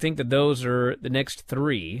 So I would think that those are the next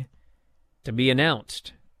 3 to be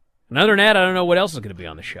announced. And other than that, I don't know what else is going to be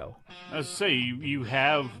on the show. I say you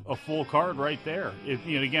have a full card right there.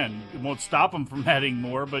 Again, it won't stop them from adding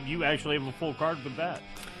more, but you actually have a full card with that.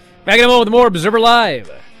 Back in a moment with more Observer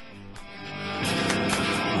Live.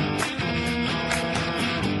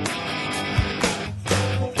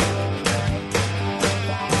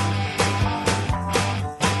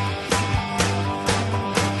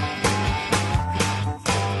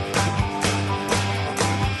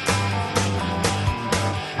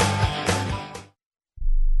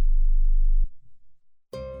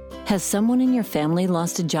 Has someone in your family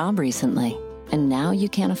lost a job recently, and now you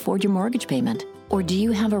can't afford your mortgage payment? Or do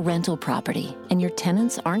you have a rental property and your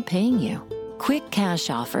tenants aren't paying you? Quick Cash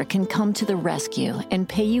Offer can come to the rescue and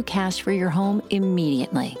pay you cash for your home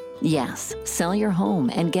immediately. Yes, sell your home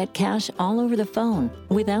and get cash all over the phone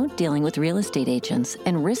without dealing with real estate agents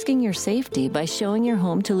and risking your safety by showing your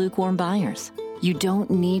home to lukewarm buyers. You don't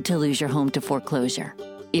need to lose your home to foreclosure.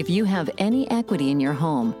 If you have any equity in your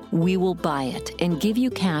home, we will buy it and give you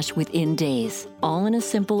cash within days, all in a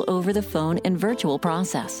simple over-the-phone and virtual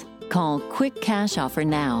process. Call Quick Cash Offer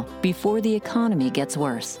now before the economy gets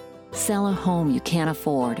worse. Sell a home you can't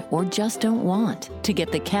afford or just don't want to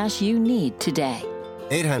get the cash you need today.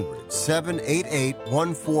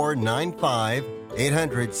 800-788-1495.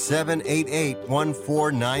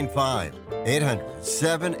 800-788-1495.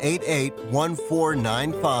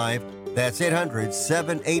 800-788-1495. That's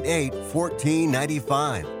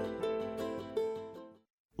 800-788-1495.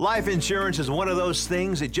 Life insurance is one of those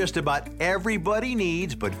things that just about everybody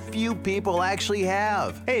needs, but few people actually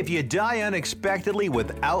have. Hey, if you die unexpectedly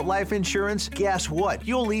without life insurance, guess what?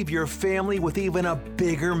 You'll leave your family with even a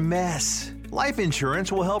bigger mess. Life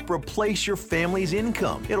insurance will help replace your family's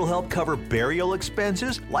income. It'll help cover burial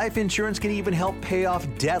expenses. Life insurance can even help pay off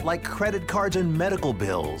debt like credit cards and medical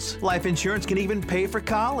bills. Life insurance can even pay for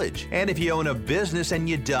college. And if you own a business and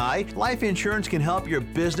you die, life insurance can help your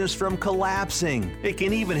business from collapsing. It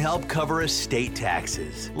can even help cover estate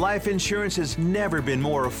taxes. Life insurance has never been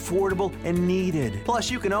more affordable and needed.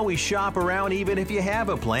 Plus, you can always shop around even if you have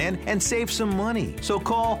a plan and save some money. So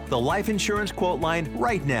call the Life Insurance Quote Line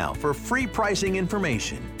right now for free pricing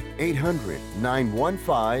information.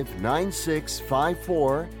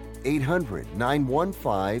 800-915-9654.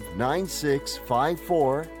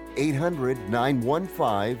 800-915-9654.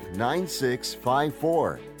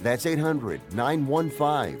 800-915-9654. That's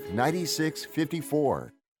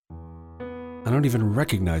 800-915-9654. I don't even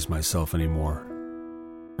recognize myself anymore.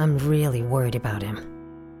 I'm really worried about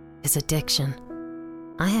him. His addiction.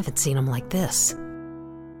 I haven't seen him like this.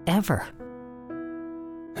 Ever.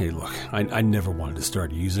 Hey, look, I never wanted to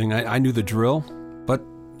start using. I knew the drill, but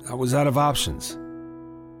I was out of options.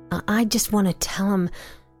 I just want to tell him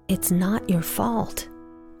it's not your fault.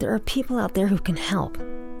 There are people out there who can help.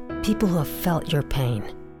 People who have felt your pain.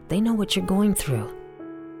 They know what you're going through.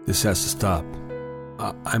 This has to stop.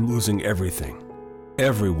 I'm losing everything.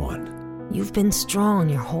 Everyone. You've been strong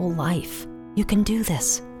your whole life. You can do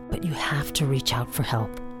this, but you have to reach out for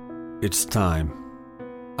help. It's time.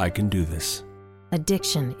 I can do this.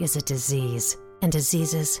 Addiction is a disease, and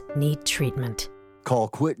diseases need treatment. Call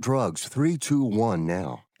Quit Drugs 321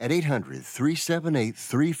 now at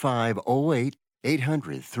 800-378-3508.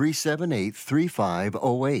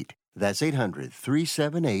 800-378-3508. That's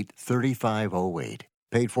 800-378-3508.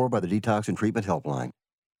 Paid for by the Detox and Treatment Helpline.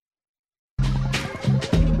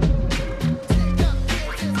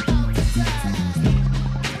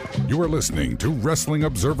 You are listening to Wrestling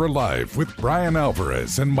Observer Live with Bryan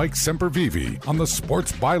Alvarez and Mike Sempervive on the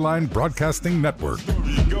Sports Byline Broadcasting Network.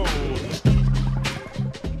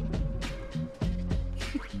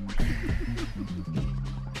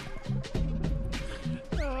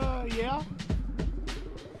 Yeah.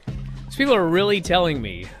 These people are really telling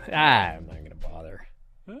me, I'm not going to bother.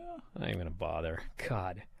 I ain't going to bother.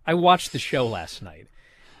 God. I watched the show last night.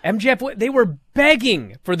 MJF, they were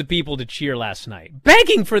begging for the people to cheer last night.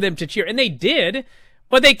 Begging for them to cheer. And they did.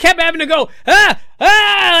 But they kept having to go,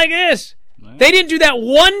 like this. Right. They didn't do that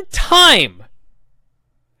one time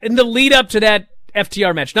in the lead up to that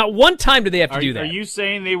FTR match. Not one time did they have to do that. Are you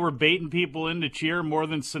saying they were baiting people in to cheer more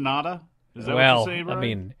than Sonata? Is that what you're saying, Bryan? I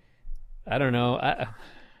mean, I don't know.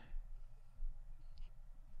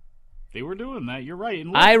 They were doing that. You're right.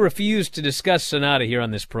 I refuse to discuss Sonata here on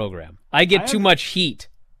this program. I get too much heat.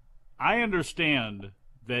 I understand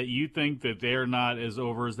that you think that they're not as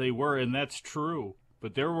over as they were, and that's true.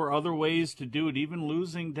 But there were other ways to do it, even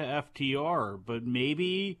losing to FTR. But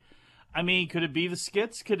maybe, I mean, could it be the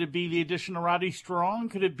skits? Could it be the addition of Roddy Strong?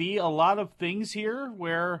 Could it be a lot of things here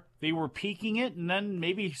where they were peaking it and then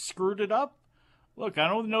maybe screwed it up? Look, I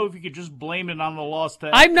don't know if you could just blame it on the loss to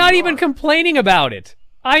FTR. I'm not even complaining about it.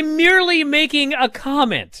 I'm merely making a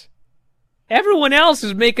comment. Everyone else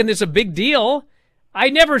is making this a big deal. I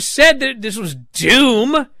never said that this was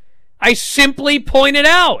doom. I simply pointed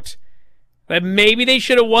out that maybe they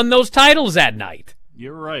should have won those titles that night.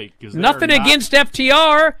 You're right. Nothing against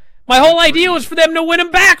FTR. My whole idea was for them to win them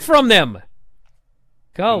back from them.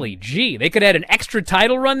 Golly gee, they could have had an extra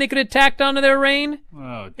title run they could have tacked onto their reign.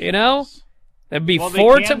 Oh, you know? That'd be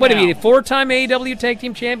four-time AEW Tag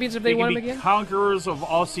Team Champions if they won them again? Conquerors of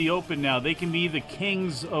Aussie Open now. They can be the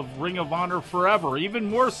kings of Ring of Honor forever, even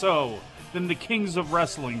more so than the kings of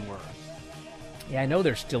wrestling were. Yeah, I know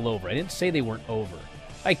they're still over. I didn't say they weren't over.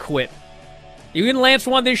 I quit. You and Lance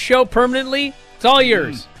won this show permanently? It's all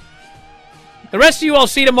yours. The rest of you I'll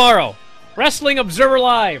see tomorrow. Wrestling Observer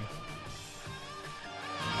Live.